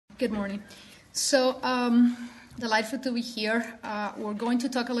Good morning. So, delightful to be here. We're going to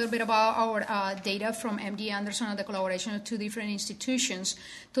talk a little bit about our data from MD Anderson and the collaboration of two different institutions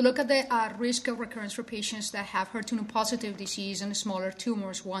to look at the risk of recurrence for patients that have HER2-positive disease and smaller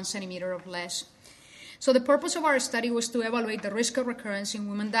tumors, 1 centimeter or less. So the purpose of our study was to evaluate the risk of recurrence in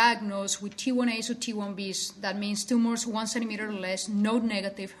women diagnosed with T1As or T1Bs, that means tumors 1 centimeter or less,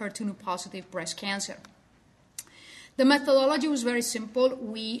 node-negative, HER2-positive breast cancer. The methodology was very simple.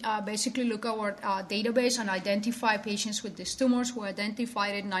 We basically look at our database and identify patients with these tumors. We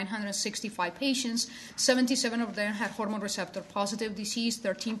identified 965 patients. 77 of them had hormone receptor positive disease,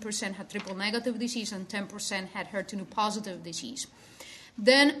 13% had triple negative disease, and 10% had HER2 positive disease.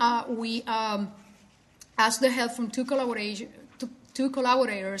 Then we asked the help from two collaborators,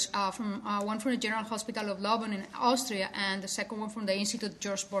 one from the General Hospital of Leuven in Austria and the second one from the Institute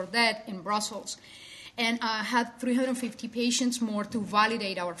Georges Bordet in Brussels, and had 350 patients more to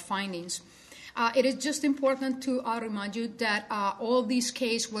validate our findings. It is just important to remind you that all these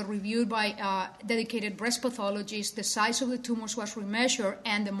cases were reviewed by dedicated breast pathologists, the size of the tumors was remeasured,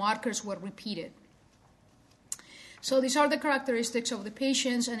 and the markers were repeated. So these are the characteristics of the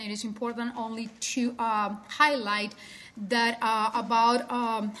patients, and it is important only to highlight that about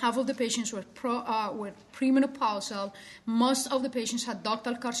half of the patients were premenopausal. Most of the patients had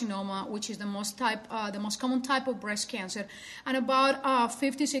ductal carcinoma, which is the most common type of breast cancer, and about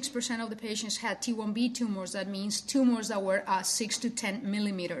 56% of the patients had T1B tumors. That means tumors that were 6 to 10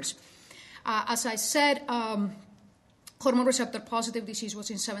 millimeters. As I said, hormone receptor positive disease was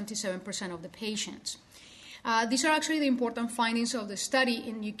in 77% of the patients. These are actually the important findings of the study,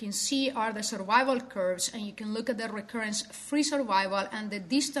 and you can see are the survival curves, and you can look at the recurrence-free survival and the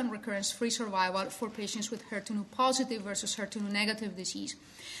distant recurrence-free survival for patients with HER2 positive versus HER2 negative disease.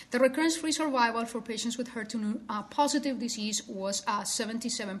 The recurrence-free survival for patients with HER2 positive disease was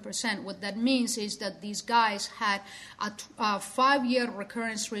 77%. What that means is that these guys had a 5-year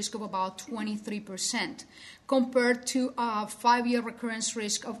recurrence risk of about 23%, compared to a 5-year recurrence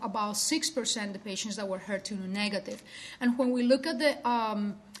risk of about 6%, the patients that were HER2 negative. And when we look at the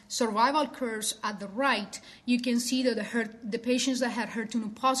survival curves at the right, you can see that the patients that had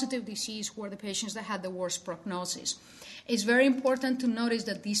HER2 positive disease were the patients that had the worst prognosis. It's very important to notice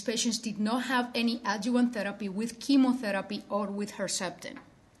that these patients did not have any adjuvant therapy with chemotherapy or with Herceptin.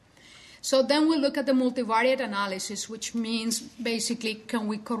 So then we look at the multivariate analysis, which means basically can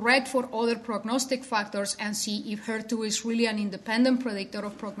we correct for other prognostic factors and see if HER2 is really an independent predictor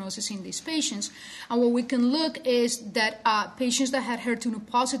of prognosis in these patients. And what we can look is that patients that had HER2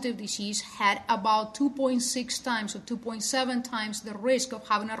 positive disease had about 2.6 times or 2.7 times the risk of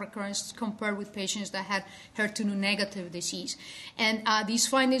having a recurrence compared with patients that had HER2 negative disease. And these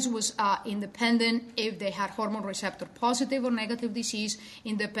findings was independent if they had hormone receptor positive or negative disease,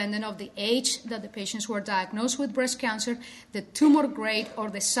 independent of the age that the patients were diagnosed with breast cancer, the tumor grade or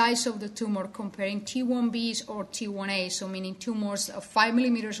the size of the tumor, comparing T1Bs or T1As, so meaning tumors of 5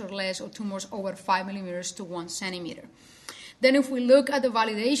 millimeters or less or tumors over 5 millimeters to 1 centimeter. Then if we look at the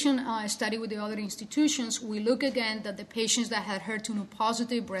validation study with the other institutions, we look again that the patients that had HER2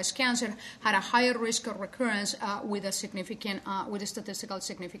 positive breast cancer had a higher risk of recurrence with a statistical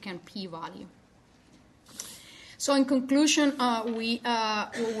significant p-value. So in conclusion, what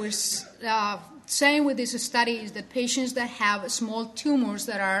we're saying with this study is that patients that have small tumors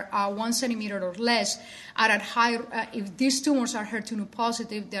that are 1 centimeter or less are at high, if these tumors are HER2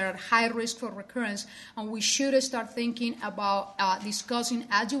 positive, they're at high risk for recurrence, and we should start thinking about discussing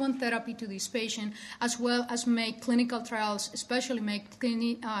adjuvant therapy to this patient, as well as make clinical trials, especially make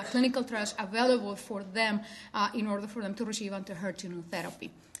clinical trials available for them in order for them to receive anti-HER2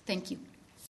 therapy. Thank you.